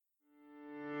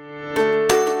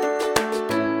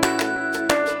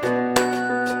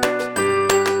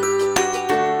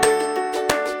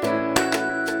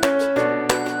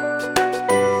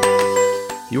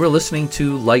You are listening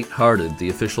to Lighthearted, the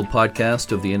official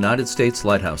podcast of the United States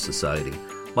Lighthouse Society.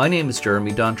 My name is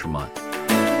Jeremy D'Entremont.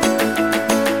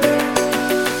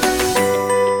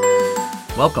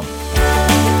 Welcome.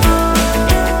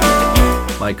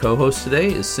 My co-host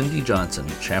today is Cindy Johnson,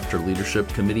 Chapter Leadership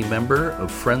Committee member of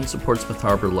Friends of Portsmouth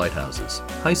Harbor Lighthouses.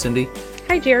 Hi, Cindy.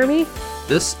 Hi, Jeremy.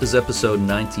 This is episode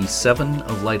 97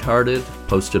 of Lighthearted,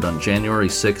 posted on January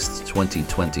 6th,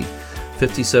 2020.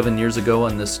 57 years ago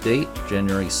on this date,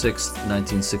 January 6th,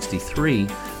 1963,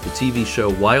 the TV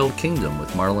show Wild Kingdom with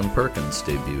Marlon Perkins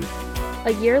debuted.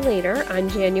 A year later, on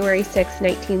January 6,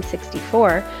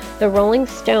 1964, the Rolling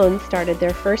Stones started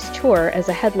their first tour as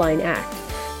a headline act.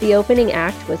 The opening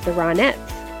act was the Ronettes.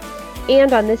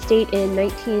 And on this date in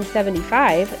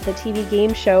 1975, the TV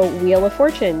game show Wheel of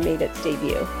Fortune made its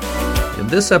debut. In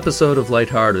this episode of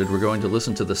Lighthearted, we're going to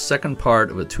listen to the second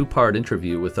part of a two-part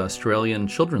interview with Australian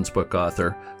children's book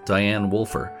author Diane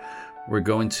Wolfer. We're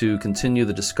going to continue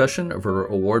the discussion of her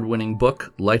award-winning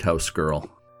book, Lighthouse Girl.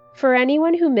 For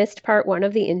anyone who missed part one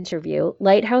of the interview,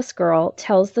 Lighthouse Girl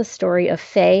tells the story of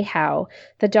Fay Howe,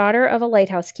 the daughter of a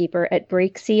lighthouse keeper at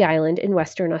Breaksea Island in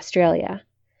Western Australia.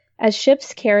 As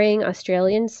ships carrying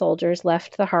Australian soldiers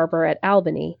left the harbor at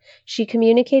Albany, she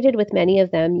communicated with many of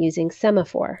them using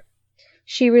semaphore.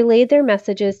 She relayed their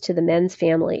messages to the men's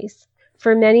families.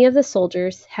 For many of the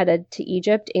soldiers headed to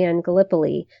Egypt and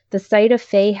Gallipoli, the sight of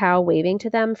Fay Howe waving to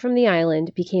them from the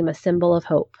island became a symbol of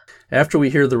hope. After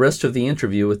we hear the rest of the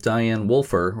interview with Diane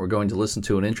Wolfer, we're going to listen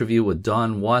to an interview with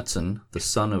Don Watson, the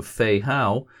son of Fay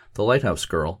Howe, the Lighthouse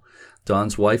Girl.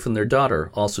 Don's wife and their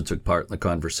daughter also took part in the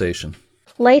conversation.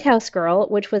 Lighthouse Girl,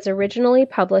 which was originally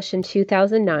published in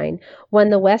 2009, won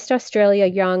the West Australia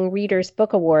Young Readers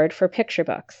Book Award for picture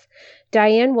books.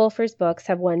 Diane Wolfer's books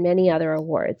have won many other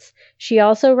awards. She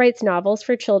also writes novels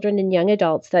for children and young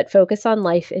adults that focus on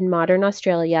life in modern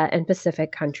Australia and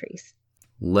Pacific countries.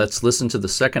 Let's listen to the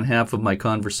second half of my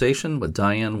conversation with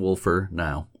Diane Wolfer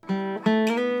now.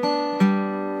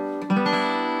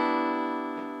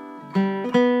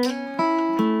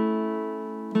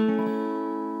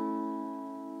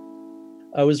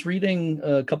 I was reading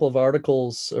a couple of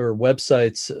articles or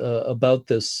websites about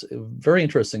this very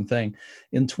interesting thing.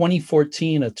 In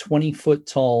 2014, a 20-foot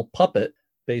tall puppet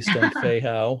based on Fay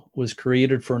Howe was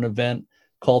created for an event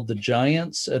called The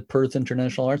Giants at Perth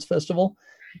International Arts Festival.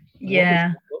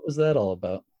 Yeah. What was that all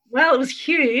about? Well, it was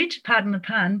huge, pardon the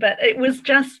pun, but it was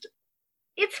just,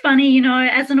 it's funny, you know,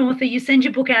 as an author, you send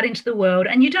your book out into the world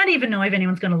and you don't even know if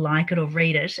anyone's going to like it or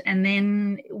read it. And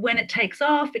then when it takes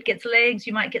off, it gets legs,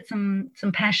 you might get some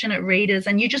passionate readers,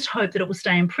 and you just hope that it will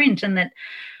stay in print and that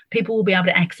people will be able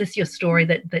to access your story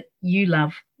that you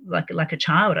love like a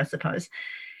child, I suppose.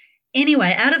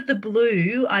 Anyway, out of the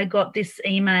blue, I got this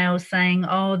email saying,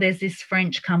 oh, there's this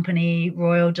French company,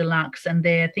 Royal Deluxe, and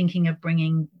they're thinking of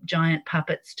bringing giant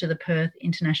puppets to the Perth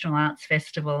International Arts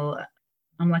Festival.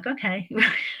 I'm like, okay,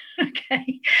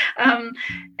 okay.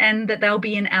 And that they'll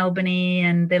be in Albany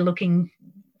and they're looking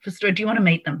for story. Do you want to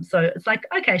meet them? So it's like,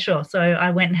 okay, sure. So I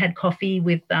went and had coffee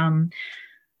with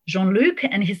Jean-Luc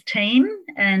and his team,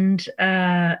 and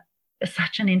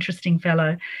such an interesting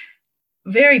fellow,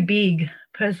 very big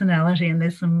personality, and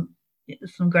there's some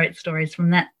great stories from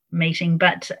that meeting.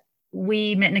 But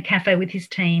we met in a cafe with his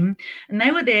team, and they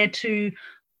were there to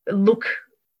look.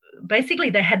 Basically,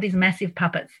 they had these massive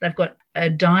puppets. They've got a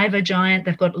diver giant.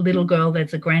 They've got a little girl.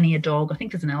 There's a granny, a dog. I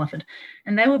think there's an elephant.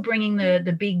 And they were bringing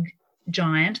the big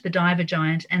giant, the diver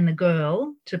giant, and the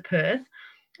girl to Perth.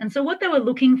 And so what they were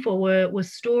looking for were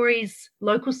stories,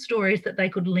 local stories that they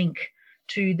could link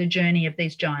to the journey of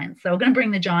these giants. They were going to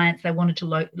bring the giants. They wanted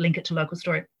to link it to local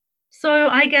story. So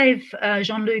I gave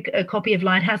Jean-Luc a copy of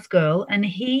Lighthouse Girl, and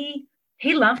he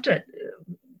loved it.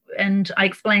 And I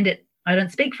explained it. I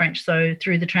don't speak French, so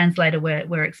through the translator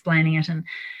we're explaining it, and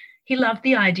he loved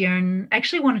the idea and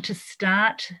actually wanted to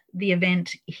start the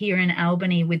event here in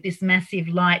Albany with this massive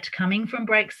light coming from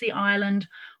Breaksea Island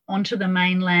onto the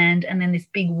mainland, and then this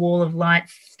big wall of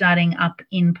lights starting up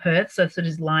in Perth, so it's sort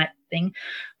of light thing.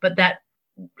 But that,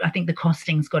 I think the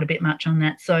costing's got a bit much on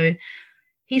that. So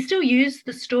he still used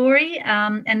the story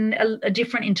and a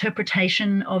different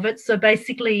interpretation of it. So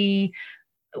basically,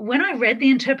 when I read the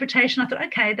interpretation, I thought,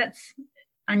 okay, that's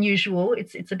unusual.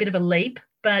 It's a bit of a leap,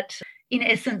 but in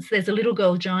essence, there's a little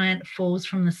girl giant falls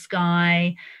from the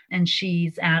sky, and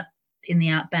she's out in the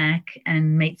outback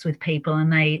and meets with people,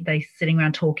 and they sitting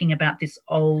around talking about this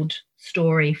old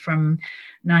story from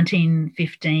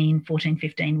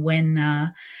 1415,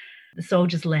 when the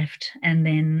soldiers left, and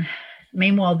then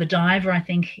meanwhile the diver, I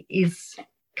think,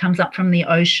 comes up from the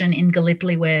ocean in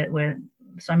Gallipoli where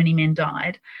so many men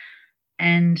died.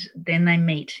 and then they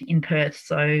meet in Perth.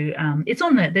 So it's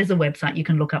there's a website you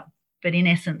can look up, but in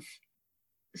essence,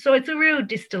 so it's a real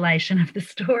distillation of the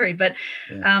story. But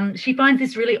she finds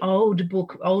this really old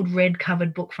red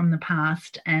covered book from the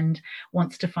past and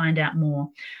wants to find out more.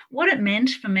 What it meant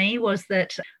for me was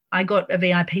that I got a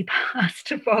VIP pass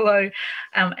to follow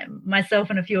myself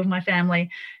and a few of my family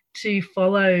to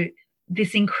follow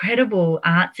this incredible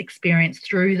arts experience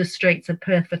through the streets of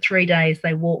Perth for 3 days.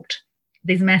 They walked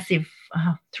these massive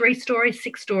 3-story,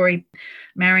 6-story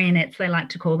marionettes, they like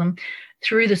to call them,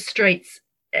 through the streets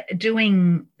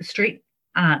doing street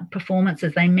art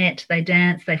performances. They met, they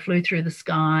danced, they flew through the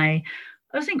sky.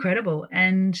 It was incredible.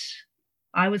 And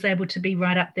I was able to be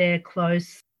right up there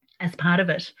close as part of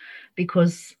it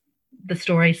because the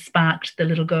story sparked the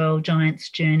little girl giant's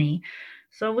journey.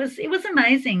 So it was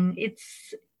amazing.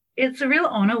 It's a real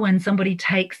honor when somebody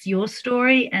takes your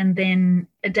story and then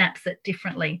adapts it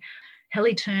differently.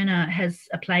 Helly Turner,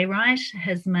 a playwright,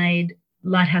 has made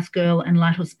Lighthouse Girl and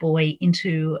Lighthouse Boy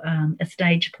into a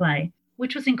stage play,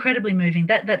 which was incredibly moving.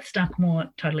 That stuck more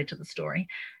totally to the story.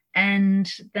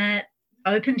 And that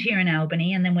opened here in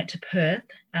Albany and then went to Perth,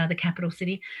 the capital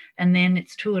city, and then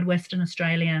it's toured Western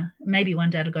Australia. Maybe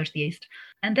one day it'll go to the east.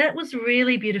 And that was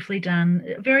really beautifully done.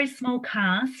 A very small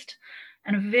cast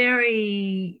and a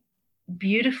very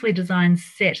beautifully designed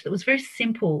set that was very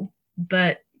simple,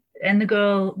 and the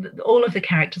girl, all of the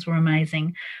characters were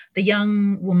amazing. The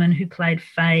young woman who played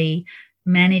Faye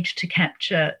managed to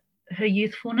capture her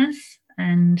youthfulness,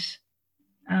 and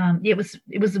it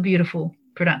was a beautiful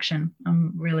production.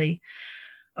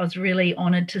 I was really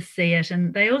honoured to see it.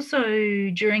 And they also,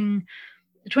 during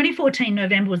 2014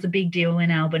 November was a big deal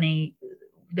in Albany.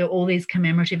 There were all these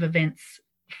commemorative events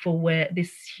for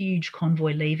this huge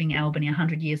convoy leaving Albany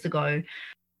 100 years ago.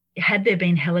 Had there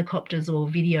been helicopters or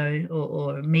video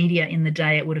or media in the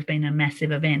day, it would have been a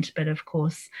massive event. But of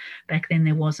course, back then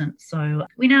there wasn't. So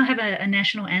we now have a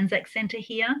National Anzac Centre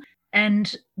here.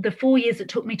 And the 4 years it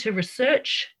took me to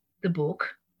research the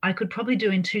book, I could probably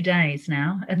do in 2 days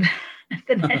now at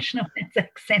the National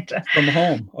Anzac Centre. From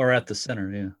home or at the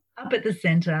centre, yeah. Up at the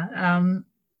centre.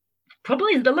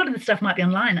 Probably a lot of the stuff might be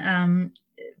online.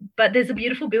 But there's a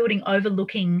beautiful building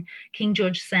overlooking King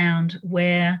George Sound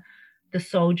where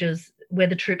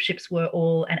the troop ships were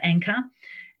all at anchor.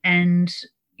 And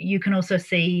you can also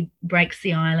see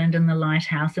Breaksea Island and the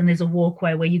lighthouse. And there's a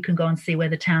walkway where you can go and see where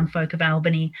the town folk of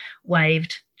Albany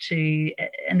waved to.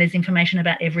 And there's information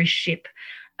about every ship.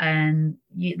 And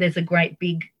there's a great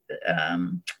big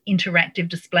interactive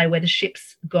display where the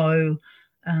ships go.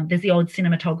 There's the old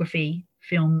cinematography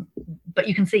film, but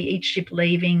you can see each ship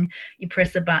leaving. You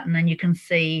press a button and you can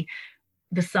see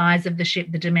the size of the ship,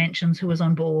 the dimensions, who was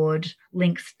on board,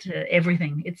 links to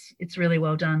everything. It's really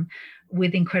well done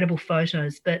with incredible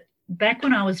photos. But back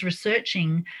when I was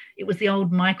researching, it was the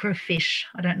old microfiche.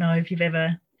 I don't know if you've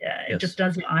ever, it just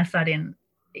does your eyesight in.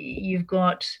 You've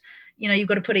got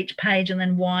to put each page and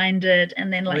then wind it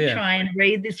and then try and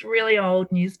read this really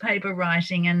old newspaper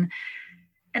writing. And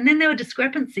then there were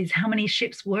discrepancies. How many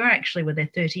ships were there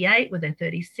 38? Were there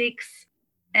 36?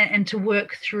 And to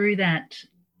work through that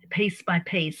piece by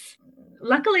piece.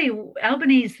 Luckily,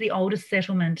 Albany is the oldest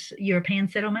European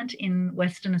settlement in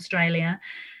Western Australia.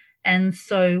 And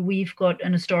so we've got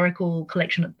an historical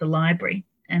collection at the library.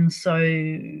 And so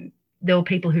there were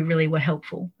people who really were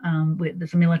helpful.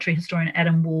 There's a military historian,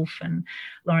 Adam Wolfe, and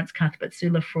Lawrence Cuthbert, Sue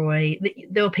Lefroy.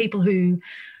 There were people who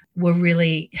were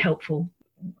really helpful,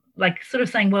 like sort of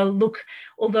saying, well, look,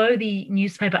 although the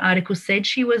newspaper article said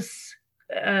she was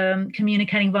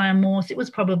communicating via Morse, it was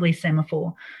probably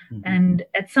semaphore. Mm-hmm. And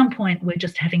at some point, we're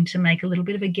just having to make a little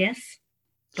bit of a guess.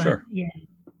 But, sure.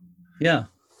 Yeah.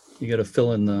 You got to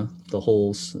fill in the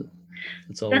holes.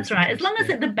 That's right. As long as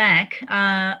at the back,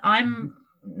 I'm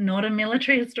not a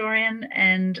military historian,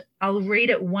 and I'll read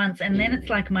it once, and then it's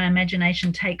like my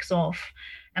imagination takes off,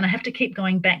 and I have to keep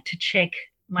going back to check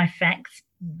my facts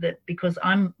because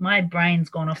my brain's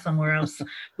gone off somewhere else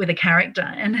with a character,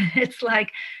 and it's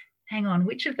like, hang on,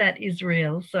 which of that is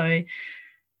real? So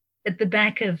at the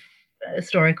back of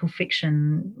historical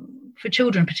fiction, for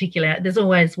children particularly, there's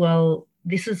always, well,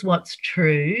 this is what's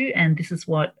true and this is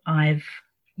what I've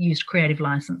used creative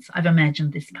license. I've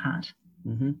imagined this part.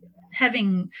 Mm-hmm.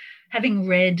 Having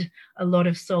read a lot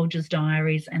of soldiers'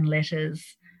 diaries and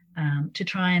letters to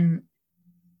try and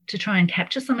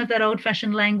capture some of that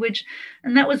old-fashioned language.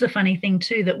 And that was a funny thing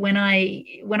too, that when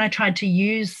I tried to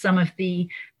use some of the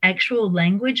actual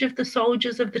language of the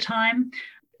soldiers of the time,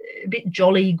 a bit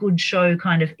jolly good show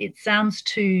kind of, it sounds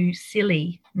too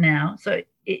silly now. So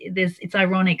it's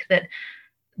ironic that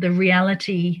the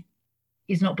reality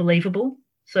is not believable.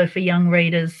 So for young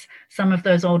readers, some of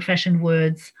those old-fashioned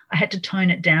words, I had to tone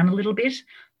it down a little bit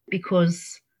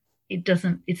because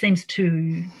it seems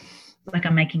too like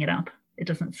I'm making it up. It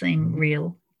doesn't seem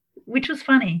real, which was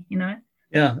funny, you know?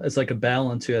 Yeah, it's like a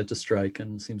balance you had to strike,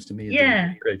 and it seems to me you did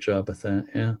a great job with that.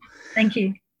 Yeah. Thank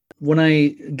you. When I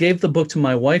gave the book to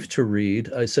my wife to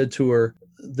read, I said to her,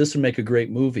 this would make a great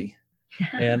movie.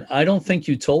 And I don't think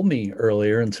you told me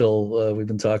earlier until we've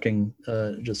been talking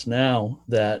just now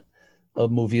that a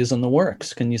movie is in the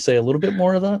works. Can you say a little bit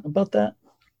more about that?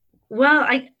 Well,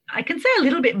 I can say a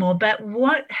little bit more, but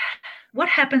what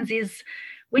happens is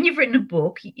when you've written a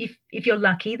book, if you're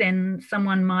lucky, then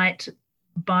someone might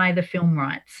buy the film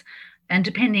rights. And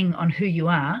depending on who you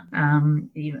are,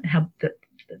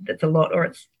 that's a lot or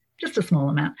it's just a small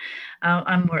amount.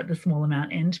 I'm more at the small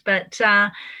amount end. But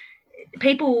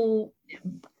people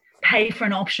pay for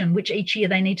an option, which each year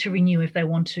they need to renew if they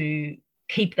want to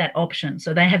keep that option.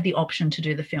 So they have the option to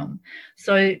do the film.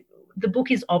 So the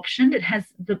book is optioned. It has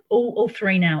all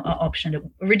three now are optioned.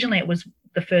 Originally, it was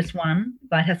the first one,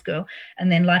 Lighthouse Girl,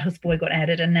 and then Lighthouse Boy got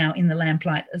added, and now In the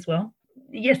Lamplight as well.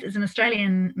 Yes, it's an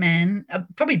Australian man.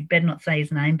 Probably better not say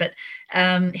his name, but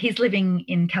he's living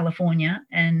in California,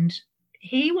 and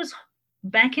he was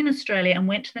back in Australia and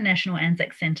went to the National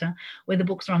Anzac Centre where the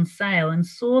books are on sale and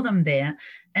saw them there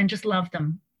and just loved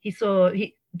them.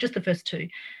 Just the first two.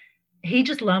 He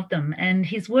just loved them, and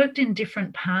he's worked in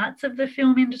different parts of the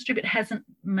film industry but hasn't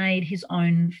made his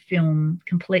own film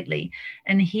completely.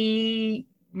 And he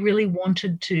really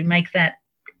wanted to make that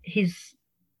his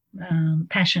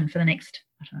passion for the next,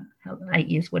 8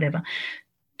 years, whatever,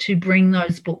 to bring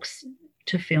those books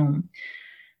to film.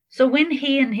 So when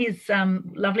he and his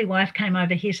lovely wife came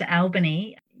over here to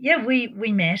Albany,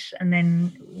 we met, and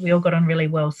then we all got on really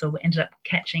well. So we ended up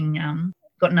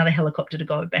got another helicopter to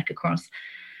go back across.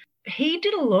 He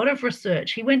did a lot of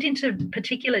research. He went into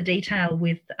particular detail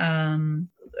with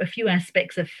a few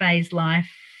aspects of Faye's life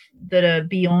that are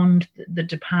beyond the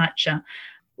departure,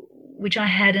 which I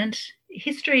hadn't.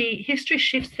 History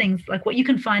shifts things. Like what you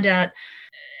can find out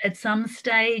at some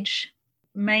stage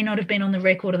may not have been on the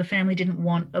record, or the family didn't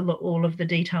want all of the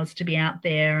details to be out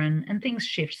there, and things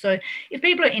shift. So if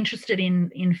people are interested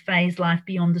in Faye's life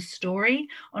beyond the story,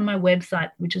 on my website,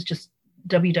 which is just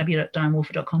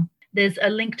www.dianewolfer.com, there's a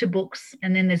link to books,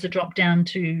 and then there's a drop down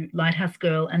to Lighthouse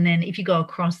Girl, and then if you go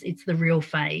across, it's the real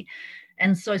Faye.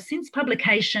 And so since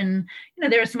publication,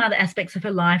 there are some other aspects of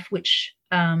her life which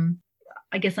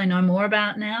I guess I know more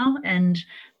about now, and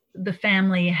the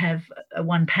family have a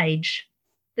one-page.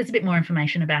 There's a bit more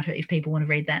information about her if people want to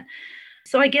read that.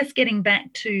 So I guess getting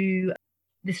back to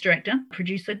this director,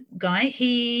 producer guy,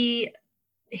 he's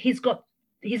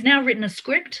now written a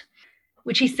script,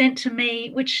 which he sent to me,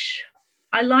 which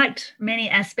I liked many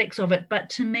aspects of it, but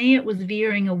to me it was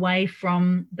veering away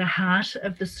from the heart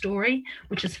of the story,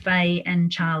 which is Faye and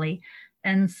Charlie.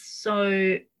 And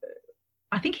so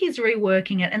I think he's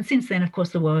reworking it. And since then, of course,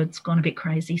 the world's gone a bit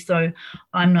crazy. So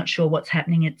I'm not sure what's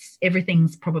happening.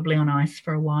 Everything's probably on ice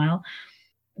for a while.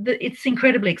 It's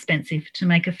incredibly expensive to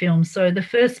make a film. So the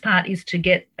first part is to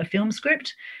get a film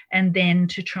script and then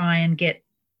to try and get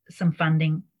some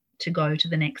funding to go to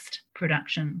the next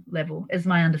production level, is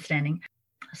my understanding.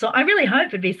 So I really hope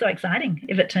it'd be so exciting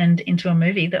if it turned into a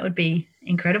movie. That would be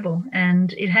incredible.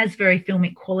 And it has very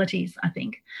filmic qualities, I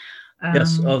think.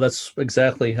 Yes. Oh, that's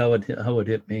exactly how it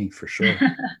hit me, for sure.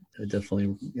 I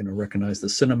definitely, recognize the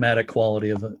cinematic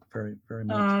quality of it very, very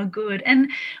much. Oh, good.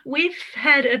 And we've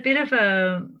had a bit of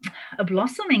a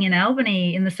blossoming in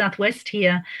Albany in the southwest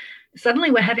here.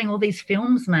 Suddenly we're having all these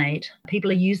films made.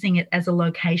 People are using it as a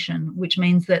location, which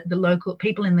means that the local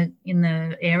people in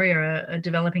the area are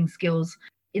developing skills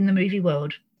in the movie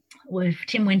world. With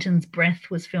Tim Winton's Breath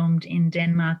was filmed in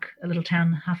Denmark, a little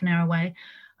town half an hour away.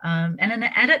 And an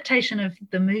adaptation of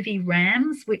the movie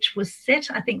Rams, which was set,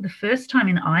 I think, the first time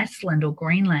in Iceland or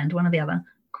Greenland, one or the other.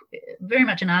 Very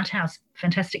much an art house,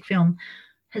 fantastic film.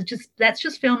 That's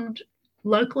just filmed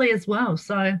locally as well.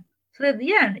 So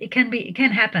yeah, it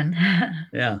can happen.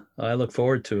 Yeah, I look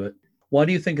forward to it. Why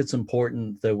do you think it's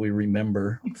important that we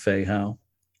remember Faye Howe?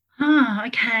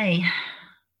 Okay.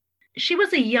 She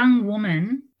was a young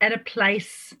woman at a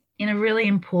place in a really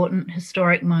important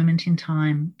historic moment in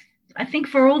time. I think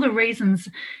for all the reasons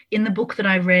in the book that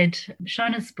I read,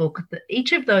 Shona's book, that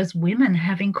each of those women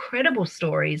have incredible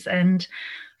stories, and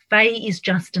Faye is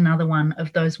just another one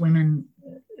of those women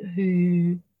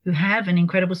who have an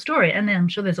incredible story. And then I'm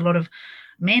sure there's a lot of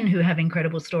men who have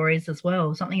incredible stories as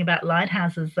well. Something about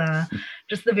lighthouses,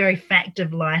 just the very fact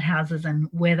of lighthouses and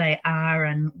where they are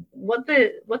and what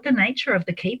the nature of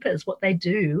the keepers, what they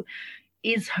do,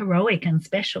 is heroic and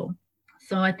special.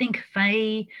 So I think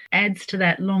Faye adds to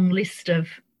that long list of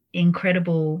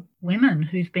incredible women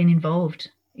who've been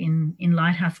involved in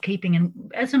lighthouse keeping.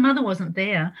 And as her mother wasn't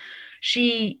there,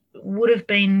 she would have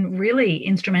been really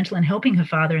instrumental in helping her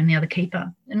father and the other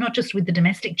keeper, and not just with the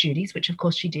domestic duties, which of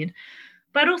course she did,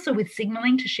 but also with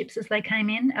signalling to ships as they came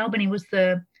in. Albany was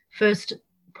the first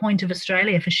point of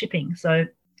Australia for shipping. So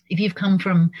if you've come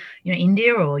from,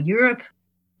 India or Europe,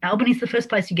 Albany's the first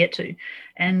place you get to.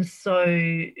 And so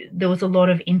there was a lot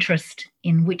of interest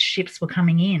in which ships were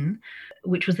coming in,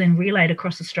 which was then relayed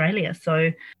across Australia.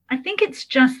 So I think it's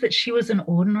just that she was an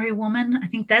ordinary woman. I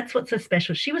think that's what's so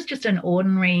special. She was just an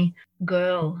ordinary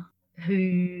girl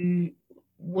who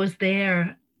was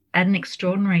there at an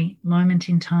extraordinary moment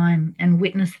in time and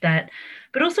witnessed that,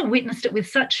 but also witnessed it with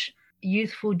such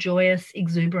youthful, joyous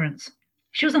exuberance.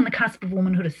 She was on the cusp of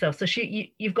womanhood herself. So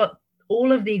you've got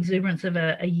all of the exuberance of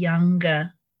a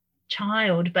younger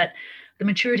child, but the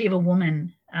maturity of a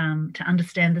woman to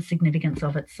understand the significance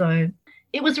of it. So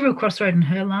it was a real crossroad in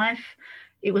her life.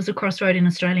 It was a crossroad in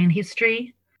Australian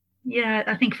history. Yeah,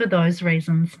 I think for those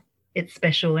reasons, it's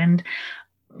special. And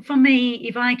for me,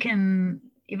 if I can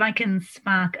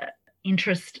spark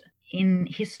interest in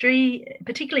history,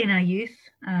 particularly in our youth,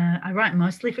 I write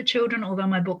mostly for children, although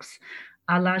my books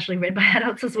are largely read by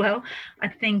adults as well. I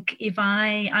think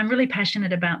I'm really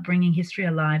passionate about bringing history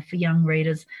alive for young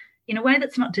readers in a way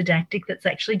that's not didactic, that's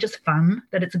actually just fun,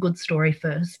 that it's a good story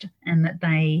first, and that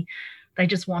they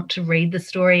just want to read the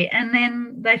story, and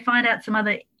then they find out some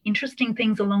other interesting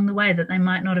things along the way that they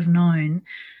might not have known,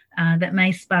 that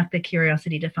may spark their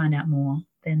curiosity to find out more.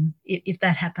 Then if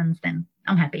that happens, then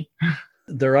I'm happy.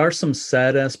 There are some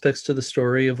sad aspects to the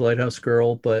story of Lighthouse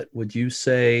Girl, but would you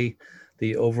say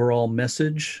the overall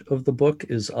message of the book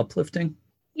is uplifting?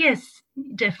 Yes,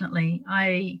 definitely.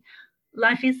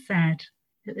 Life is sad.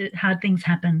 Hard things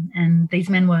happen, and these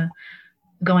men were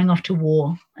going off to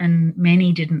war, and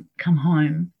many didn't come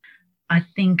home. I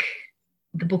think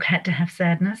the book had to have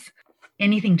sadness,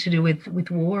 anything to do with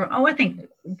war. I think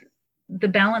the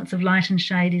balance of light and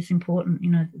shade is important,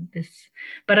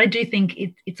 but I do think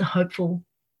it's a hopeful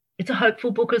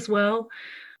book as well.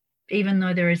 Even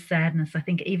though there is sadness, I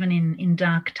think even in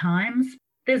dark times,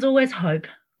 there's always hope.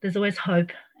 There's always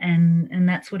hope, and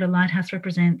that's what a lighthouse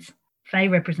represents. Faye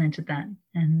represented that,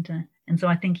 and so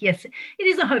I think, yes, it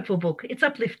is a hopeful book. It's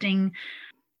uplifting.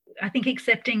 I think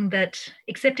accepting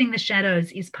the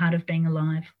shadows is part of being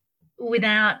alive.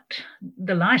 Without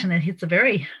the light, and it's a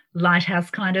very lighthouse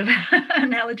kind of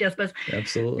analogy, I suppose.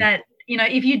 Absolutely. That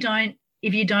if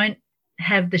you don't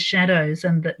have the shadows,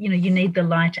 and you need the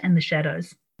light and the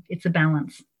shadows. It's a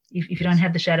balance. If you don't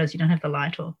have the shadows, you don't have the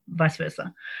light, or vice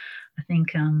versa. I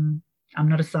think I'm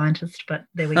not a scientist, but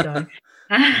there we go.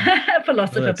 A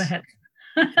philosopher, perhaps.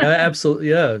 Absolutely,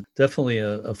 yeah, definitely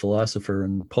a philosopher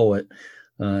and poet,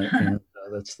 and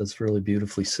that's really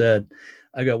beautifully said.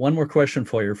 I got one more question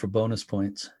for you for bonus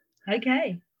points.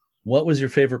 Okay. What was your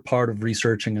favorite part of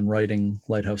researching and writing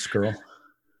Lighthouse Girl?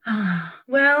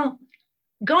 Well,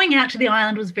 going out to the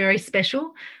island was very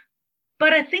special,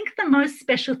 but I think the most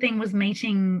special thing was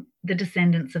meeting the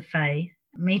descendants of Faye,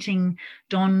 meeting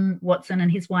Don Watson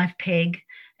and his wife Peg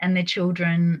and their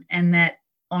children, and that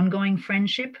ongoing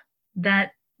friendship.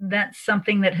 That's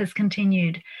something that has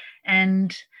continued,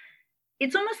 and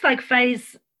it's almost like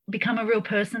Faye's become a real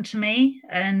person to me.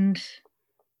 And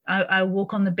I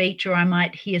walk on the beach, or I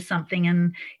might hear something,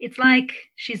 and it's like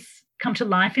she's come to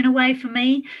life in a way for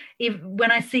me.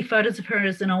 When I see photos of her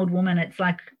as an old woman, it's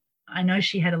like I know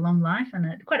she had a long life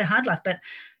and quite a hard life, but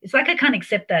it's like I can't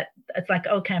accept that. It's like,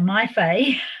 okay, my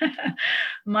Faye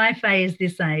is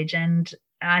this age. And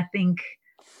I think,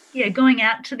 going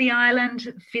out to the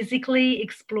island, physically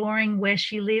exploring where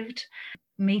she lived,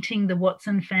 meeting the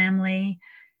Watson family,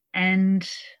 and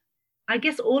I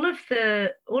guess all of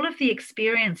the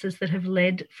experiences that have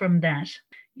led from that,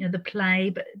 the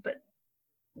play, but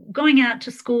going out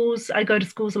to schools. I go to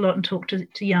schools a lot and talk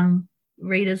to young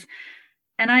readers,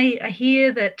 and I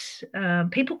hear that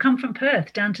people come from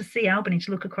Perth down to see Albany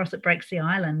to look across at Breaksea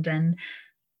Island, and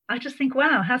I just think,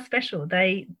 wow, how special.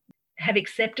 They have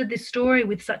accepted this story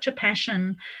with such a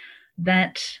passion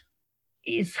that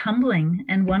is humbling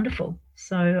and wonderful.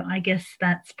 So I guess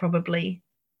that's probably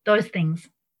those things.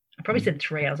 I probably said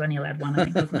 3. I was only allowed 1, I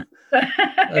think, wasn't it?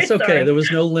 That's okay. There was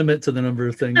no limit to the number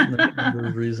of things, the number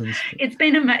of reasons. It's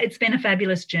been a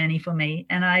fabulous journey for me,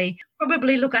 and I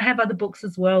have other books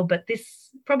as well, but this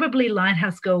probably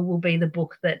Lighthouse Girl will be the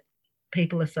book that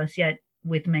people associate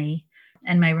with me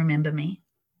and may remember me.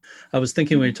 I was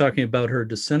thinking when you're talking about her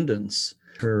descendants,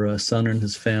 her son and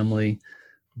his family,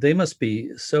 they must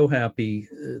be so happy.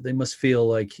 They must feel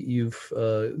like you've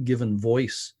given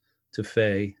voice to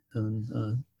Faye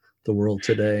and the world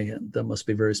today. And that must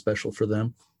be very special for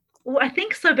them. Well, I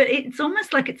think so, but it's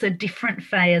almost like it's a different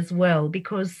Faye as well,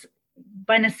 because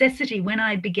by necessity, when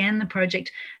I began the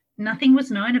project, nothing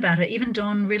was known about her. Even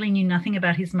Don really knew nothing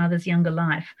about his mother's younger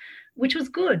life, which was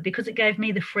good because it gave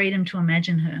me the freedom to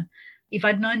imagine her. If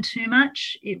I'd known too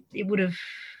much, it would have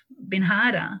been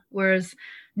harder. Whereas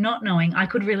not knowing, I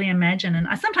could really imagine. And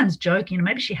I sometimes joke,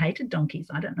 maybe she hated donkeys.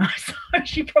 I don't know. So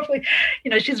she probably,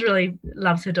 she's really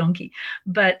loves her donkey.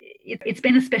 But it's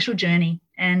been a special journey.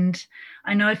 And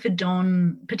I know for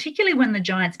Don, particularly when the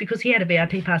Giants, because he had a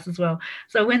VIP pass as well.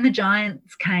 So when the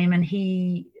Giants came and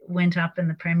he went up and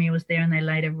the Premier was there and they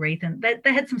laid a wreath and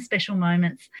they had some special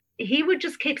moments, he would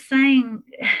just keep saying,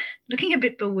 looking a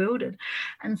bit bewildered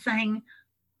and saying,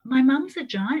 my mum's a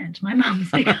giant. My mum's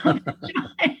become a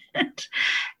giant.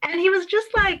 And he was just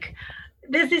like,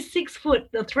 there's this 6 foot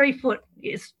or 3 foot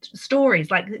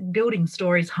stories, like building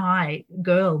stories high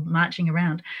girl marching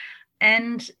around.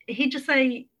 And he'd just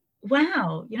say,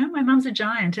 wow, my mum's a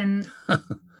giant. And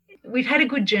we've had a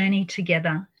good journey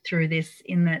together through this,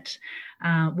 in that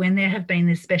when there have been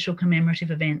these special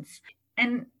commemorative events.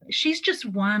 And she's just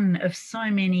one of so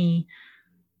many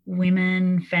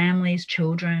women, families,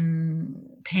 children,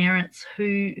 parents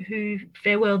who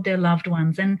farewelled their loved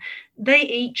ones, and they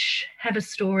each have a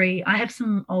story. I have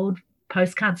some old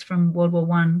postcards from World War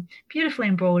I, beautifully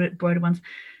embroidered ones.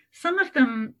 Some of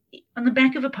them, on the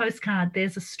back of a postcard,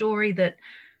 there's a story that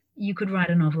you could write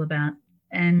a novel about,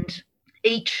 and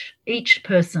each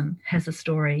person has a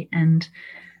story. And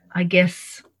I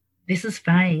guess this is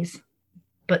Faye's,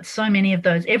 but so many of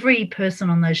those, every person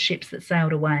on those ships that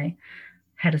sailed away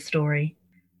had a story.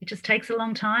 It just takes a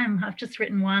long time. I've just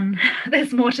written one.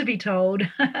 There's more to be told.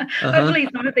 Hopefully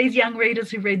some of these young readers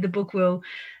who read the book will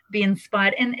be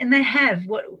inspired. And they have.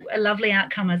 What a lovely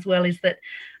outcome as well is that,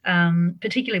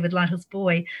 particularly with Lighthouse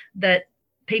Boy, that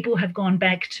people have gone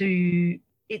back to,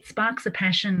 it sparks a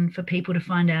passion for people to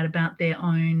find out about the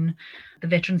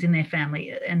veterans in their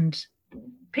family. And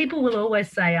people will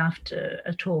always say after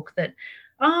a talk that,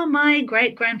 oh, my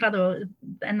great-grandfather,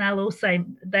 and they'll all say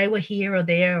they were here or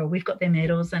there, or we've got their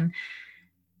medals. And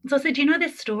so I said, do you know their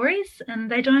stories?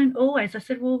 And they don't always. I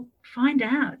said, well, find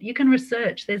out. You can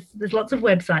research. There's lots of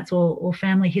websites or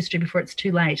family history before it's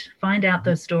too late. Find out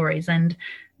those stories. And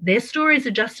their stories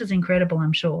are just as incredible,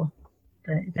 I'm sure.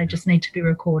 They just need to be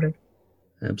recorded.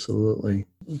 Absolutely.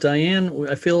 Diane,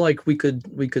 I feel like we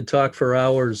could talk for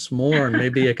hours more, and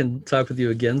maybe I can talk with you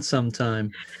again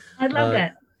sometime. I'd love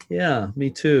that. Yeah, me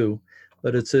too.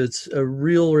 But it's a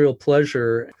real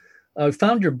pleasure. I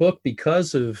found your book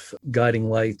because of Guiding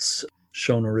Lights,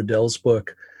 Shona Riddell's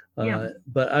book.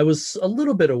 But I was a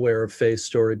little bit aware of Faye's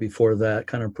story before that,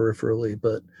 kind of peripherally.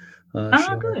 But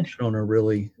Shona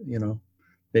really,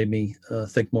 made me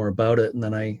think more about it. And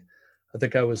then I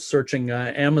think I was searching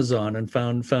Amazon and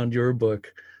found your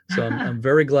book. So I'm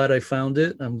very glad I found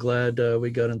it. I'm glad we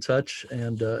got in touch,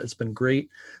 and it's been great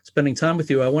spending time with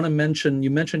you. I want to mention, you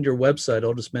mentioned your website.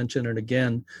 I'll just mention it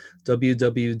again,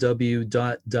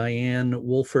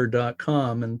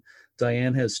 www.dianewolfer.com, and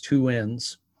Diane has 2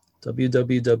 N's,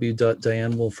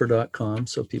 www.dianewolfer.com.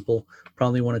 So people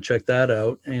probably want to check that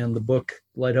out. And the book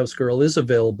Lighthouse Girl is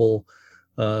available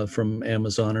from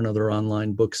Amazon and other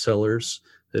online booksellers.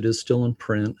 It is still in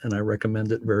print, and I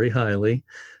recommend it very highly.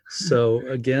 So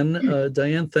again,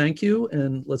 Diane, thank you,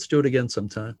 and let's do it again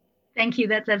sometime. Thank you.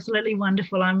 That's absolutely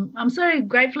wonderful. I'm so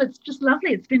grateful. It's just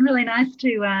lovely. It's been really nice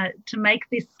to make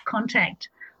this contact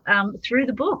through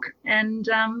the book. And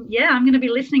I'm going to be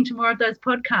listening to more of those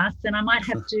podcasts, and I might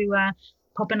have to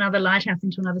pop another lighthouse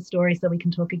into another story so we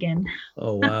can talk again.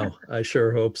 Oh, wow. I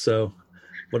sure hope so.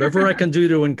 Whatever I can do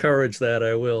to encourage that,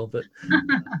 I will. But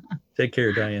take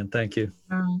care, Diane. Thank you.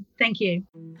 Thank you.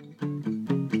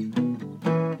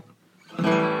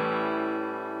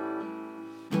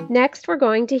 Next, we're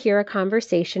going to hear a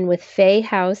conversation with Faye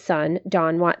Howe's son,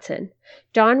 Don Watson.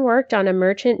 Don worked on a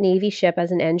merchant Navy ship as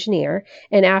an engineer,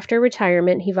 and after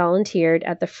retirement, he volunteered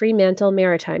at the Fremantle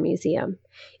Maritime Museum.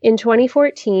 In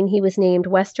 2014, he was named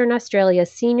Western Australia's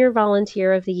Senior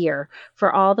Volunteer of the Year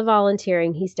for all the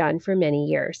volunteering he's done for many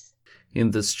years.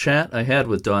 In this chat I had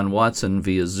with Don Watson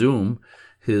via Zoom,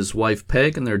 his wife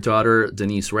Peg and their daughter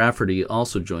Denise Rafferty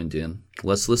also joined in.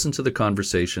 Let's listen to the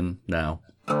conversation now.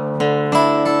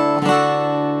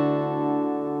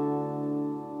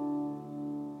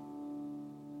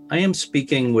 I am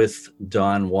speaking with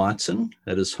Don Watson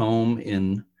at his home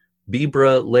in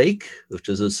Bibra Lake, which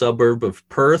is a suburb of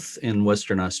Perth in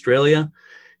Western Australia.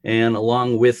 And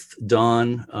along with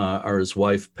Don are his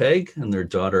wife, Peg, and their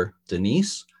daughter,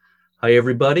 Denise. Hi,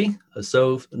 everybody.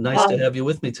 So nice to have you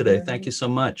with me today. Thank you so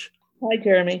much. Hi,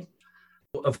 Jeremy.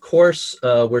 Of course,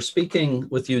 we're speaking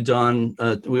with you, Don.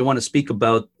 We want to speak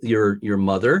about your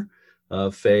mother,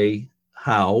 Faye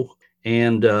Howe.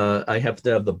 And I happen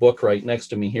to have the book right next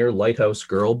to me here, Lighthouse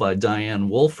Girl by Diane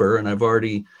Wolfer. And I've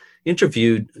already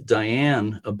interviewed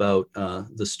Diane about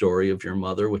the story of your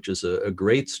mother, which is a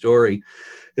great story.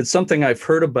 It's something I've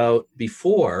heard about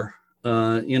before.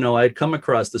 I'd come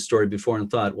across the story before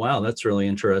and thought, wow, that's really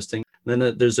interesting.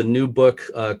 Then there's a new book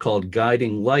called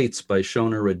Guiding Lights by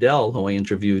Shona Riddell, who I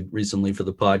interviewed recently for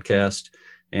the podcast.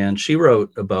 And she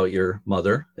wrote about your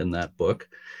mother in that book.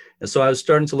 And so I was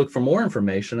starting to look for more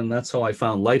information, and that's how I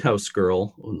found Lighthouse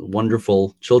Girl, a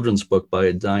wonderful children's book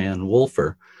by Diane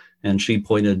Wolfer. And she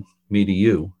pointed me to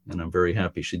you, and I'm very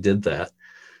happy she did that.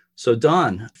 So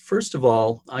Don, first of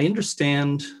all, I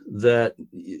understand that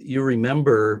you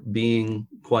remember being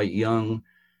quite young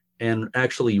and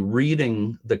actually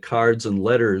reading the cards and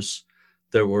letters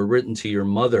that were written to your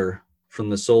mother from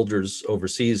the soldiers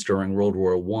overseas during World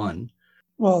War I.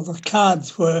 Well, the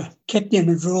cards were kept in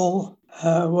a drawer.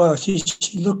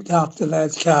 She looked after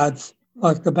those cards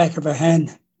like the back of her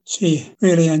hand. She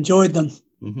really enjoyed them.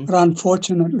 Mm-hmm. But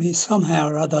unfortunately, somehow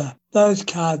or other, those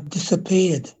cards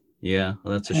disappeared. Yeah,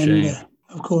 well, that's a shame.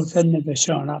 Of course, they'd never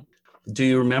shown up. Do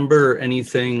you remember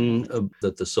anything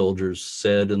that the soldiers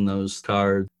said in those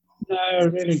cards? No,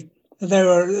 really. They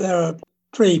were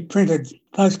pre-printed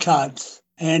postcards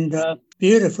and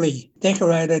beautifully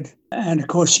decorated. And, of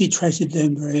course, she treasured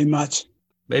them very much.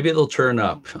 Maybe they'll turn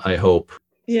up, I hope.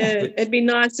 Yeah, it'd be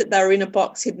nice that they were in a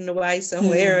box hidden away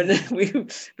somewhere, and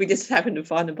we just happened to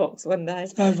find a box one day.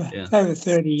 It's over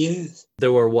 30 years.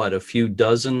 There were, a few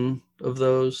dozen of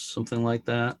those, something like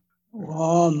that?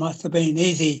 Oh, must have been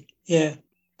easy, yeah.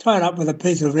 Tied up with a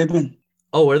piece of ribbon.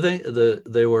 Oh, were they?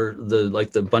 They were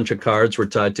the bunch of cards were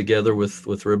tied together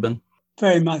with ribbon?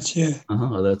 Very much, yeah.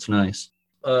 Oh, that's nice.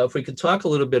 If we could talk a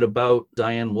little bit about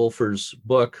Diane Wolfer's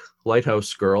book,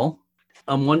 Lighthouse Girl.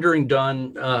 I'm wondering,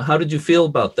 Don, how did you feel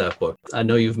about that book? I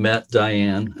know you've met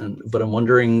Diane, but I'm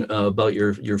wondering about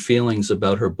your feelings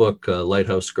about her book,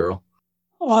 Lighthouse Girl.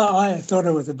 I thought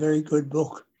it was a very good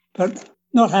book, but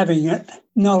not having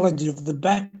knowledge of the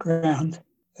background,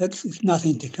 that's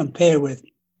nothing to compare with.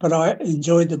 But I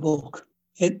enjoyed the book.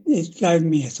 It gave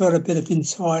me a sort of bit of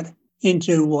insight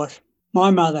into what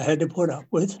my mother had to put up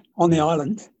with on the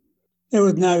island. There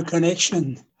was no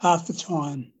connection half the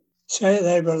time. So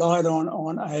they relied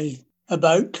on a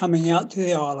boat coming out to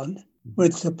the island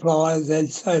with supplies and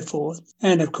so forth.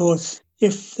 And, of course,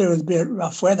 if there was a bit of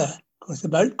rough weather, because the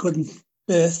boat couldn't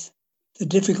berth, the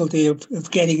difficulty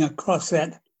of getting across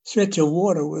that stretch of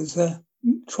water was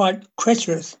quite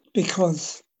treacherous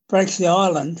because Breaksea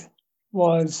Island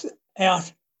was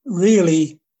out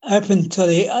really open to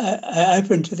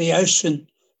the ocean,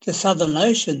 the Southern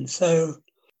Ocean. So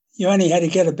you only had to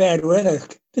get a bit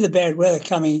of bad weather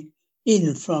coming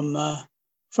in from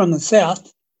the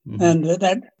south, mm-hmm. and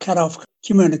that cut off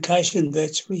communication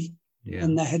virtually,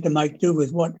 and they had to make do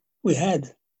with what we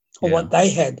had or what they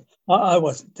had. I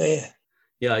wasn't there.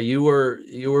 Yeah, you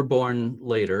were born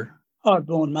later. I was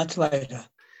born much later.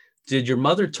 Did your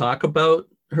mother talk about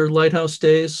her lighthouse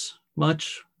days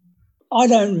much? I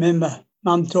don't remember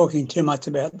Mum talking too much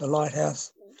about the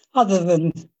lighthouse, other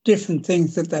than different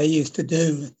things that they used to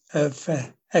do of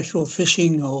actual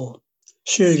fishing or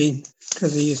shooting,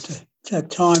 because they used to, at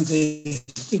times, they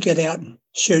used to get out and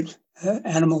shoot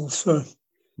animals for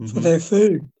their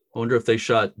food. I wonder if they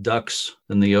shot ducks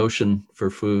in the ocean for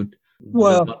food.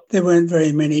 Well, there weren't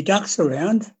very many ducks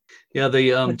around. Yeah,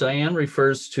 Diane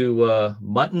refers to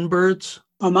mutton birds.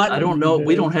 I don't know.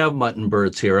 We don't have mutton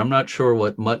birds here. I'm not sure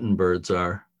what mutton birds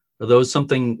are. Are those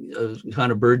something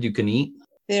kind of bird you can eat?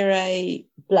 They're a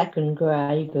black and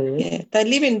grey bird. Yeah, they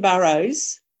live in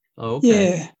burrows. Oh,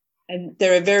 okay. Yeah. And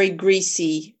they're a very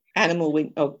greasy animal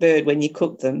or bird when you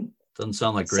cook them. Doesn't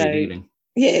sound like great eating.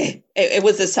 Yeah, it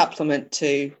was a supplement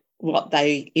to what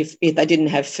if they didn't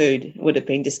have food, it would have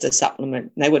been just a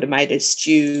supplement. They would have made a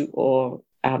stew or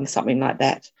something like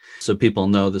that. So people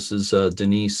know this is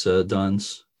Denise,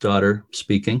 Don's daughter,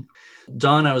 speaking.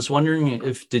 Don, I was wondering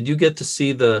did you get to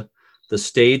see the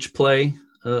stage play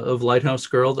of Lighthouse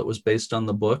Girl that was based on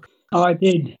the book? I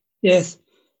did, yes.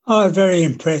 I was very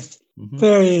impressed. Mm-hmm.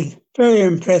 Very, very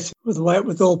impressed with the way it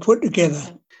was all put together.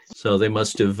 So they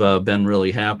must have been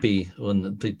really happy when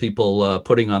the people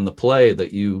putting on the play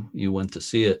that you went to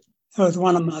see it. That was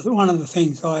one of the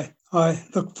things I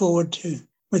looked forward to.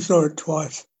 We saw it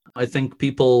twice. I think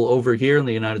people over here in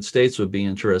the United States would be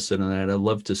interested in that. I'd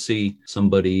love to see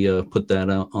somebody put that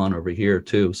on over here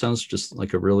too. Sounds just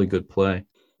like a really good play.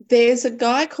 There's a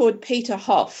guy called Peter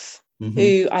Hoff,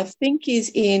 who I think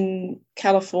is in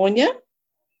California,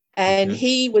 and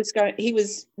he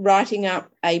was writing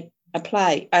up a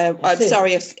play.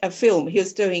 A film. He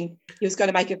was going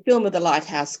to make a film of The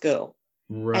Lighthouse Girl.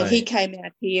 Right. And he came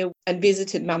out here and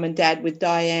visited Mum and Dad with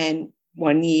Diane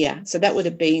one year. So that would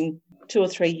have been 2 or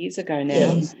 3 years ago now.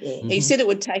 Yes. He said it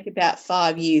would take about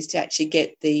 5 years to actually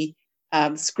get the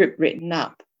script written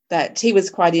up, but he was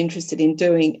quite interested in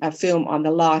doing a film on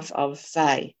the life of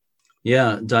Faye.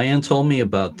 Yeah, Diane told me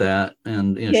about that,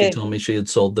 and she told me she had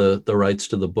sold the rights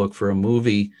to the book for a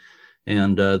movie,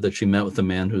 and that she met with the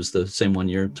man who's the same one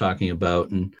you're talking about.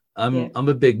 And I'm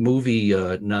a big movie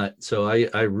nut, so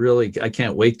I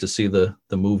can't wait to see the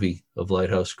movie of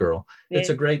Lighthouse Girl. Yeah. It's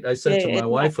a great. I said to my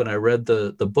wife when I read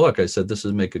the book, I said this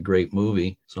would make a great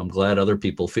movie. So I'm glad other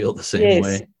people feel the same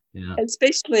way. Yeah,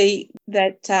 especially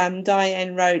that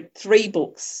Diane wrote 3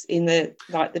 books in the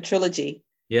trilogy.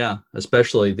 Yeah,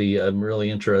 especially I'm really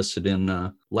interested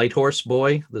in Light Horse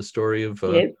Boy, the story of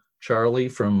Charlie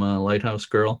from Lighthouse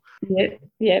Girl.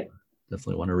 Yep.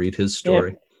 Definitely want to read his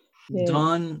story. Yeah.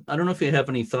 Dawn, I don't know if you have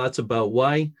any thoughts about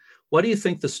why do you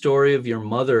think the story of your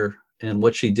mother and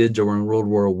what she did during World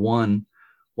War I,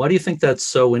 why do you think that's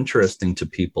so interesting to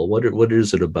people? What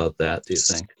is it about that, do you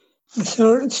think? The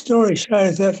story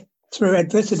shows that through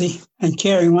adversity and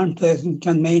caring one person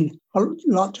can mean a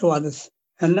lot to others,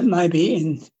 and that may be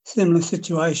in similar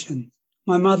situation.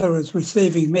 My mother was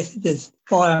receiving messages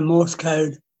via Morse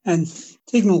code and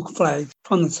signal flags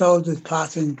from the soldiers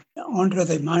passing onto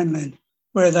the mainland,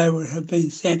 where they would have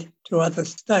been sent to other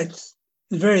states.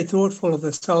 It was very thoughtful of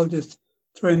the soldiers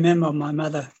to remember my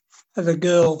mother as a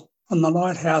girl on the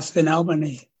lighthouse in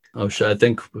Albany. Oh, I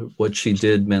think what she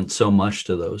did meant so much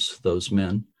to those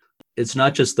men. It's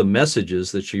not just the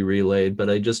messages that she relayed, but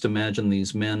I just imagine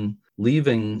these men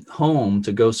leaving home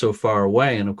to go so far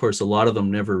away. And of course, a lot of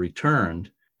them never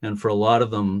returned. And for a lot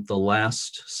of them, the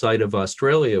last sight of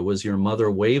Australia was your mother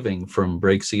waving from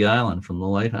Breaksea Island from the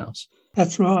lighthouse.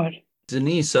 That's right.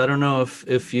 Denise, I don't know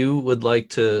if you would like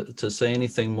to say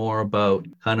anything more about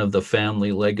kind of the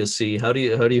family legacy. How do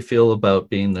you feel about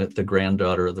being the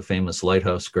granddaughter of the famous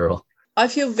Lighthouse Girl? I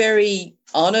feel very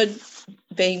honoured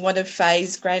being one of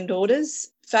Faye's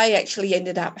granddaughters. Faye actually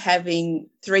ended up having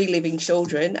 3 living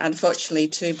children. Unfortunately,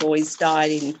 2 boys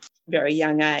died in very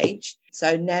young age.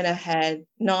 So Nana had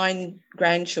 9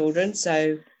 grandchildren,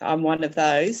 so I'm one of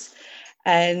those.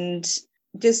 And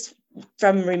just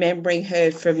from remembering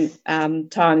her from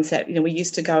times that, we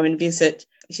used to go and visit,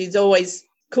 she's always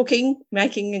cooking,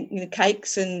 making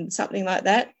cakes and something like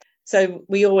that. So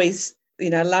we always,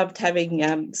 loved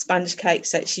having sponge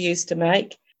cakes that she used to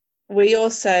make. We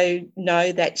also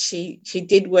know that she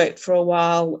did work for a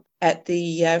while at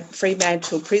the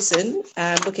Fremantle prison,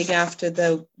 looking after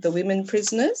the women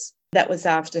prisoners. That was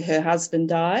after her husband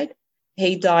died.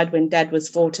 He died when Dad was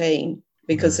 14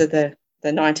 because of the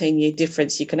 19-year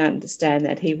difference. You can understand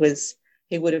that he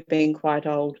would have been quite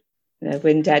old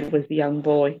when Dad was a young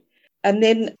boy. And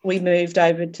then we moved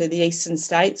over to the eastern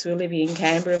states. We were living in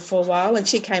Canberra for a while, and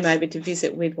she came over to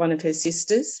visit with one of her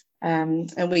sisters,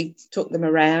 and we took them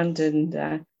around.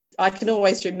 And I can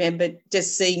always remember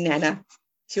just seeing Nana.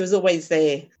 She was always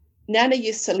there. Nana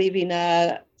used to live in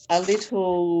a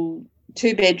little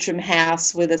 2-bedroom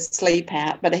house with a sleep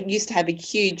out, but it used to have a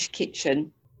huge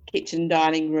kitchen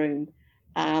dining room,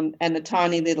 and a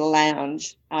tiny little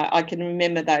lounge. I can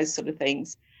remember those sort of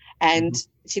things. And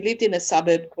she lived in a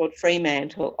suburb called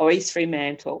Fremantle, or East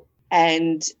Fremantle.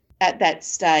 And at that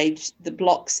stage, the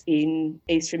blocks in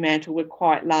East Fremantle were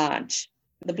quite large.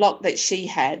 The block that she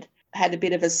had a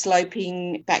bit of a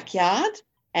sloping backyard.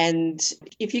 And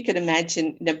if you can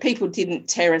imagine, people didn't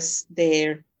terrace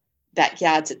their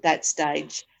backyards at that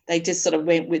stage. They just sort of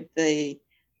went with the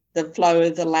flow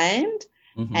of the land.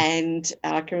 Mm-hmm. And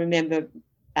I can remember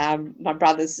my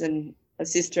brothers and a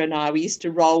sister and I, we used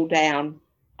to roll down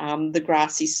the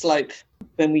grassy slope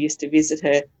when we used to visit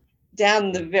her.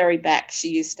 Down the very back, she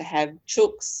used to have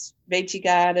chooks, veggie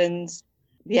gardens,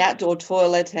 the outdoor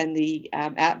toilet and the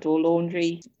outdoor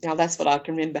laundry. Now, that's what I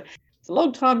can remember. It's a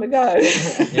long time ago.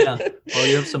 Yeah. Well,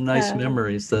 you have some nice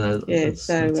memories. That's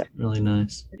really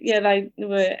nice. Yeah, they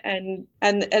were. And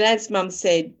as Mum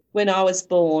said, when I was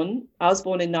born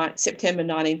in September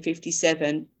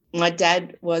 1957. My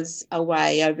dad was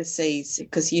away overseas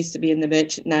because he used to be in the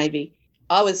Merchant Navy.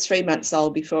 I was 3 months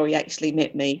old before he actually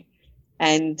met me.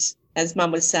 And as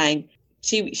Mum was saying,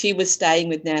 she was staying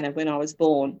with Nana when I was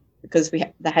born because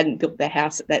they hadn't built their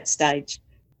house at that stage.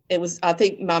 I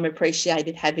think Mum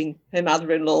appreciated having her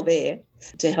mother-in-law there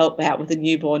to help out with a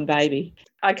newborn baby.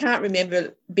 I can't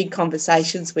remember big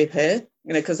conversations with her,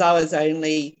 because I was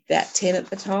only about 10 at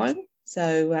the time.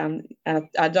 So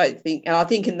I don't think, and I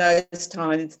think in those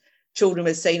times, children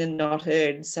were seen and not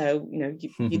heard. So,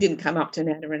 you didn't come up to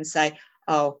Nana and say,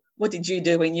 oh, what did you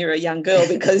do when you were a young girl?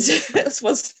 Because this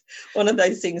was one of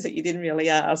those things that you didn't really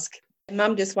ask.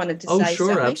 Mum just wanted to say something. Oh,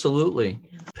 sure, absolutely.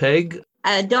 Peg?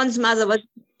 Don's mother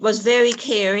was very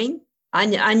caring. I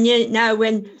know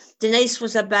when Denise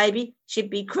was a baby, she'd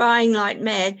be crying like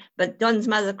mad, but Don's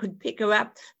mother could pick her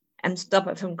up and stop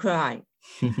her from crying.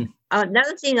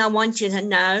 Another thing I want you to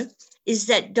know is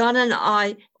that Don and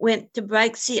I went to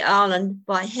Breaksea Island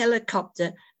by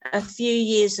helicopter a few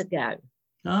years ago.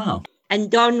 Oh. And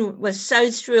Don was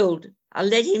so thrilled. I'll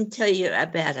let him tell you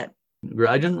about it.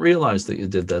 I didn't realize that you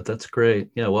did that. That's great.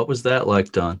 Yeah, what was that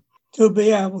like, Don? To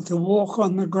be able to walk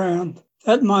on the ground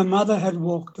that my mother had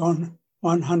walked on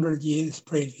 100 years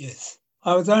previous.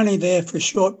 I was only there for a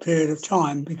short period of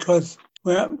time because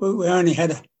we only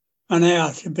had an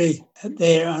hour to be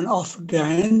there and off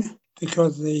again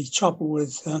because the chopper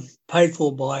was paid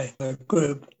for by the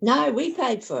group. No, we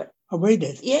paid for it. Oh, we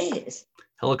did? Yes.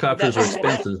 Helicopters are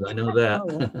expensive. I know that.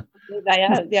 Oh, they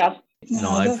are, yeah.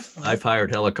 No, I've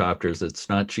hired helicopters. It's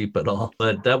not cheap at all.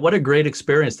 But what a great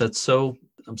experience. I'm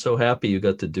so happy you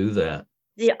got to do that.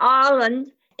 The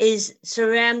island is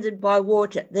surrounded by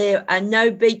water. There are no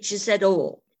beaches at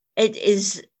all. It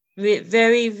is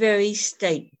very, very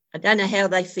steep. I don't know how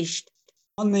they fished.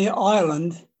 On the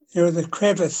island, there was a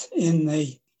crevice in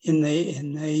the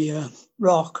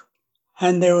rock,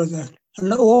 and there was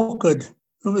an orchid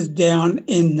that was down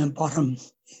in the bottom,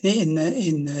 in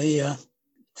the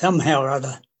somehow or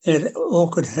other. The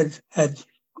orchid had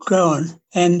grown,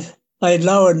 and they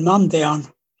lowered Mum down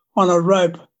on a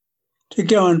rope to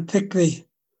go and pick the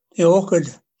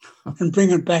orchid and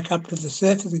bring it back up to the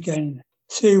surface again.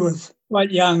 She was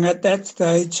quite young at that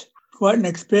stage, quite an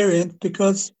experience,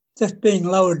 because just being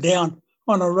lowered down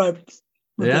on a rope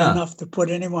would be enough to put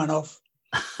anyone off.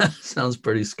 Sounds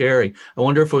pretty scary. I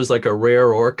wonder if it was like a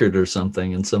rare orchid or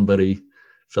something and somebody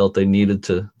felt they needed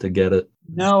to get it.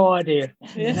 No idea.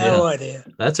 No idea.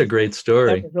 That's a great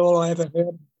story. That was all I ever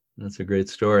heard. That's a great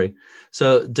story.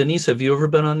 So, Denise, have you ever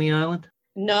been on the island?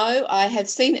 No, I have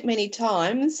seen it many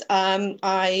times.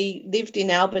 I lived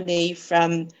in Albany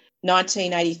from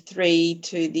 1983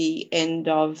 to the end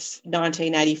of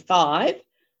 1985.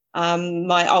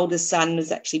 My oldest son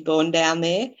was actually born down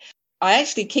there. I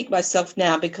actually kick myself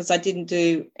now because I didn't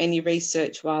do any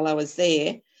research while I was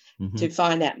there to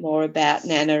find out more about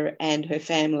Nana and her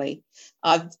family.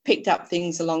 I've picked up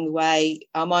things along the way.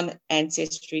 I'm on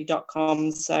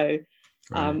Ancestry.com, so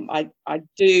I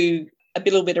do a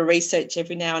little bit of research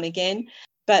every now and again.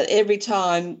 But every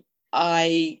time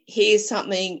I hear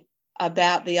something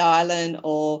about the island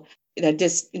or,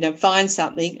 just, find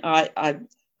something, I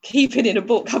keep it in a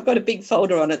book. I've got a big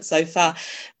folder on it so far.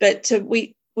 But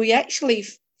we actually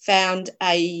found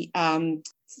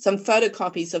some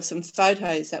photocopies of some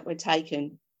photos that were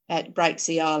taken at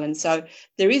Breaksea Island. So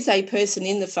there is a person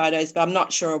in the photos, but I'm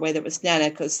not sure whether it was Nana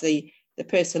because the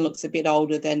person looks a bit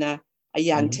older than a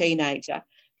young teenager.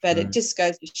 But it just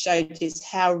goes to show just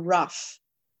how rough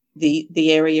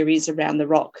the area is around the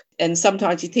rock. And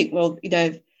sometimes you think, well,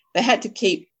 they had to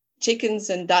keep chickens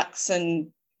and ducks and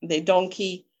their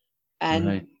donkey,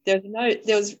 and there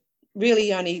was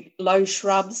really only low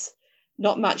shrubs,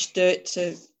 not much dirt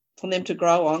for them to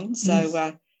grow on.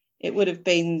 So it would have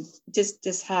been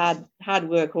just hard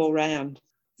work all round.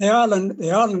 The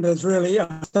island is really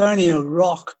a stony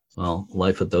rock. Well,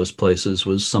 life at those places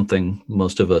was something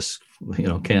most of us,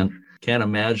 can't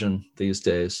imagine these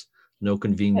days. No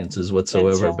conveniences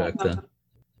whatsoever back then.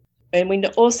 And we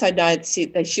also know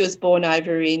that she was born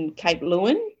over in Cape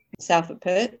Leeuwin, south of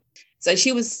Perth. So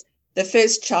she was the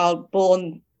first child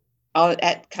born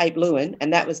at Cape Leeuwin,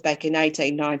 and that was back in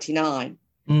 1899.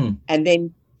 And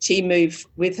then she moved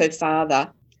with her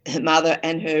father, her mother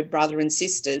and her brother and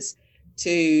sisters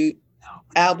to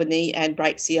Albany and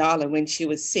Breaksea Island when she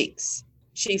was 6.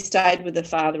 She stayed with her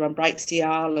father on Breaksea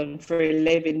Island for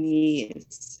 11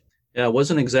 years. Yeah, I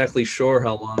wasn't exactly sure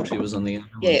how long she was on the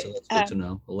island, so that's good to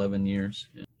know. 11 years.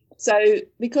 Yeah. So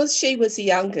because she was the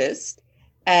youngest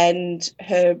and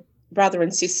her brother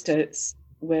and sisters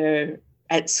were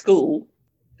at school,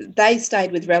 they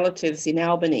stayed with relatives in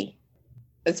Albany.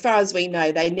 As far as we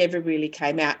know, they never really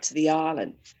came out to the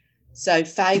island. So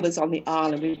Faye was on the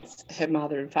island with her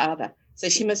mother and father. So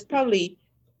she must probably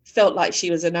felt like she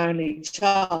was an only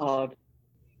child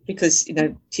because,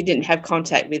 she didn't have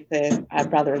contact with her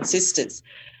brother and sisters.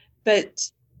 But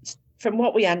from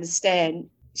what we understand,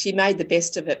 she made the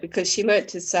best of it because she learnt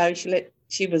to sew.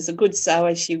 She was a good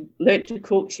sewer. She learnt to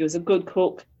cook. She was a good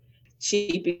cook.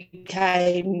 She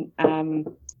became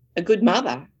a good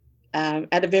mother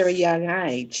at a very young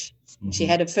age. Mm-hmm. She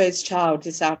had her first child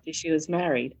just after she was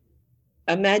married.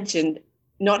 Imagine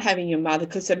not having your mother,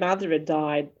 because her mother had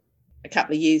died a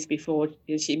couple of years before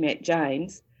she met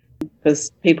James,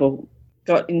 because people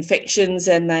got infections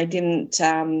and they didn't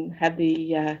have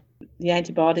the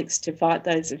antibiotics to fight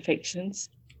those infections.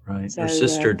 Right. So, her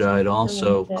sister died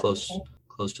also close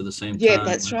to the same time. Yeah,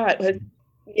 that's right.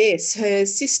 Yes, her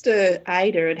sister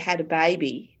Ada had a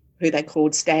baby who they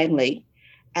called Stanley,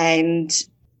 and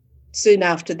soon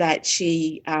after that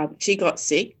she got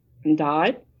sick and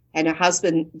died, and her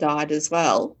husband died as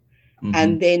well. Mm-hmm.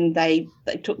 And then they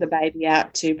took the baby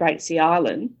out to Breaksea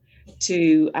Island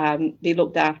to be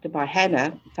looked after by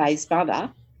Hannah, Faye's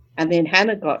mother, and then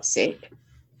Hannah got sick,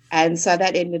 and so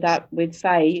that ended up with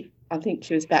Faye, I think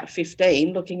she was about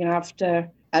 15, looking after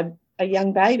a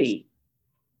young baby.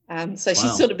 So she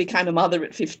sort of became a mother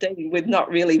at 15 with not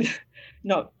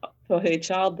for her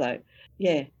child though.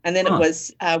 Yeah. And then it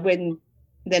was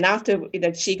after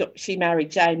she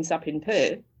married James up in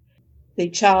Perth, the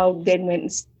child then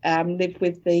went and lived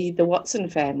with the Watson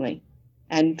family,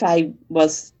 and Faye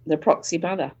was the proxy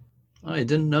mother. I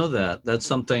didn't know that. That's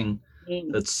something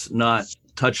that's not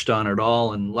touched on at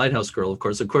all in Lighthouse Girl, of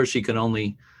course. Of course, she can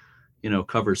only,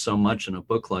 cover so much in a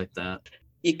book like that.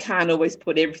 You can't always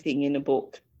put everything in a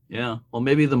book. Yeah. Well,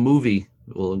 maybe the movie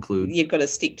will include. You've got to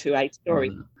stick to a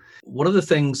story. One of the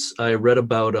things I read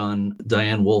about on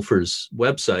Diane Wolfer's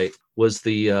website was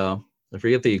I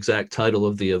forget the exact title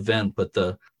of the event, but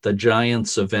the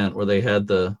Giants event where they had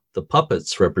the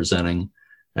puppets representing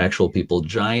actual people,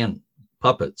 giant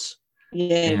puppets.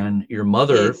 Yeah. And your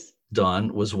mother,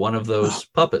 Dawn, was one of those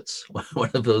puppets, one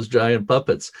of those giant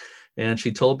puppets. And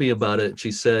she told me about it.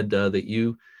 She said that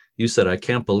you said, "I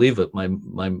can't believe it. My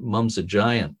mom's a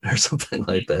giant," or something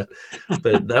like that.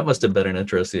 But that must have been an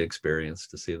interesting experience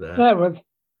to see that.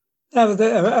 That was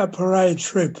a parade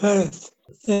through Perth.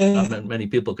 Yeah. Not many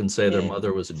people can say their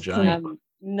mother was a giant.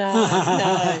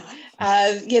 No.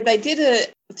 They did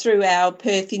it through our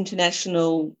Perth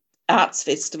International Arts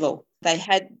Festival. They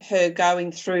had her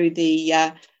going through the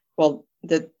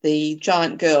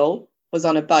giant girl was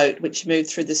on a boat which moved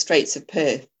through the streets of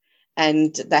Perth,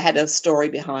 and they had a story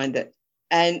behind it.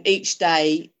 And each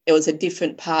day it was a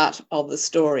different part of the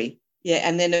story. Yeah,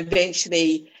 and then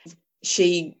eventually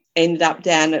she ended up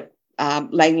down at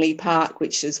Langley Park,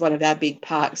 which is one of our big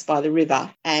parks by the river,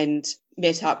 and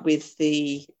met up with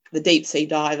the deep sea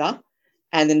diver.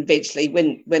 And then eventually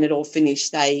when it all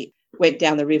finished, they went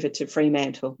down the river to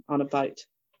Fremantle on a boat.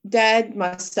 Dad,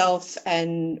 myself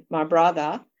and my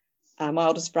brother, my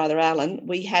oldest brother Alan,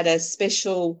 we had a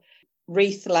special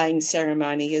wreath laying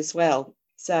ceremony as well.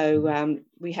 So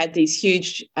we had these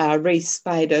huge wreaths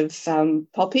made of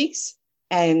poppies,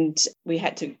 and we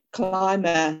had to climb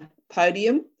a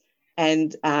podium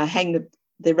and hang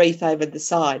the wreath over the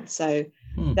side. So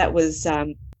that was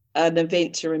an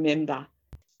event to remember.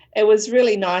 It was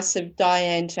really nice of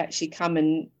Diane to actually come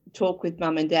and talk with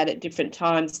Mum and Dad at different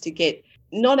times to get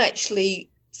not actually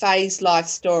Faye's life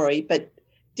story, but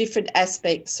different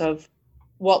aspects of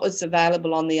what was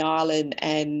available on the island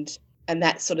and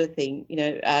that sort of thing,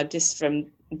 just from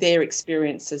their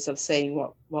experiences of seeing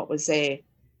what was there.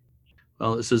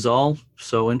 Well, this is all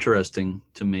so interesting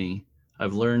to me.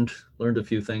 I've learned a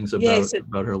few things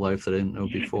about her life that I didn't know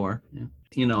before.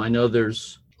 Yeah. I know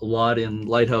there's a lot in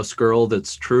Lighthouse Girl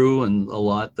that's true, and a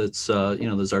lot that's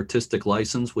there's artistic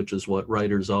license, which is what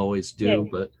writers always do. Yeah.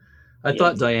 But I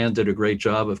thought Diane did a great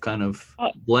job of kind of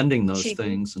blending those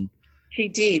things. And she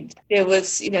did. There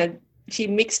was, she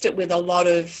mixed it with a lot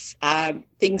of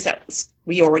things that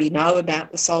we already know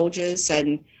about the soldiers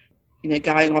and,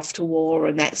 going off to war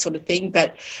and that sort of thing.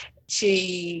 But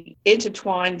she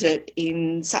intertwined it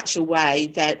in such a way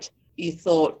that you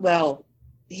thought, well,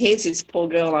 here's this poor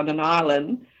girl on an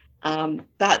island,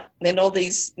 but then all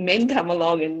these men come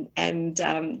along and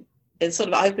it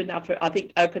sort of opened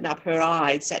up her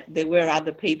eyes that there were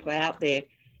other people out there.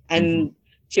 And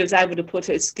she was able to put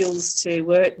her skills to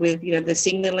work with, the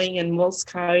signalling and Morse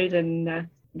code and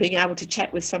being able to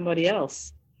chat with somebody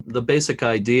else. The basic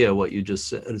idea, what you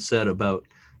just said about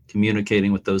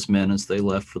communicating with those men as they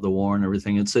left for the war and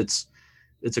everything, it's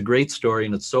a great story,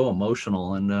 and it's so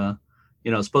emotional. And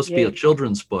it's supposed to be a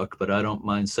children's book, but I don't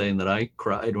mind saying that I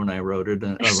cried when I wrote it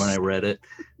or when I read it.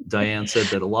 Diane said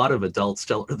that a lot of adults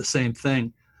tell her the same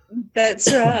thing.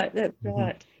 That's right. That's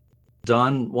right.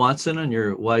 Don Watson and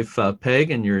your wife,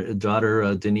 Peg, and your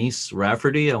daughter, Denise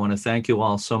Rafferty, I want to thank you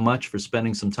all so much for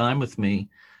spending some time with me.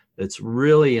 It's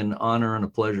really an honor and a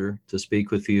pleasure to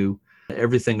speak with you.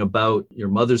 Everything about your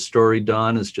mother's story,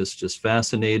 Don, is just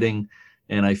fascinating.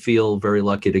 And I feel very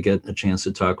lucky to get a chance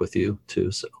to talk with you,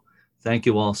 too. So thank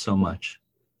you all so much.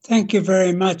 Thank you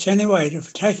very much anyway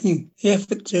for taking the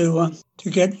effort to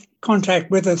get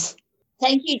contact with us.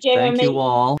 Thank you, Jeremy. Thank you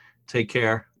all. Take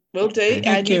care. Will do. Thank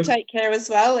And you. you take care as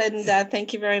well. And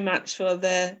thank you very much for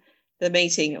the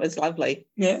meeting. It was lovely.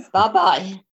 Yeah.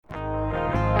 Bye-bye.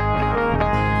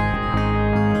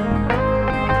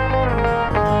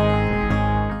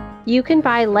 You can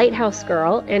buy Lighthouse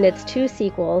Girl and its 2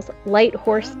 sequels, Light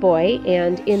Horse Boy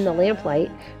and In the Lamplight,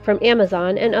 from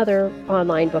Amazon and other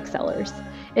online booksellers.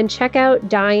 And check out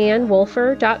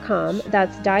DianeWolfer.com,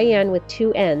 that's Diane with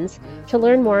 2 N's, to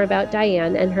learn more about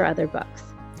Diane and her other books.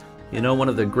 You know, one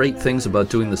of the great things about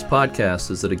doing this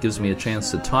podcast is that it gives me a chance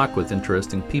to talk with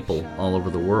interesting people all over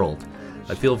the world.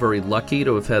 I feel very lucky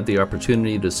to have had the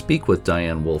opportunity to speak with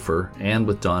Diane Wolfer and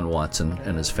with Don Watson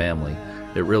and his family.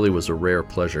 It really was a rare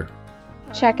pleasure.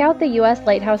 Check out the U.S.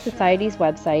 Lighthouse Society's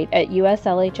website at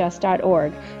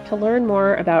uslhs.org to learn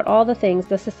more about all the things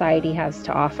the Society has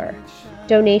to offer.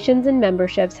 Donations and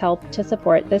memberships help to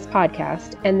support this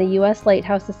podcast and the U.S.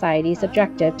 Lighthouse Society's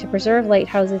objective to preserve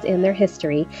lighthouses in their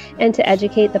history and to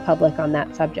educate the public on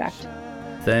that subject.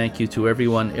 Thank you to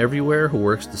everyone everywhere who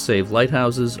works to save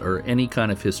lighthouses or any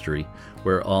kind of history.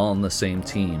 We're all on the same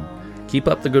team. Keep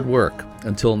up the good work.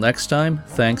 Until next time,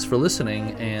 thanks for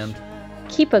listening and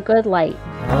Keep a good light.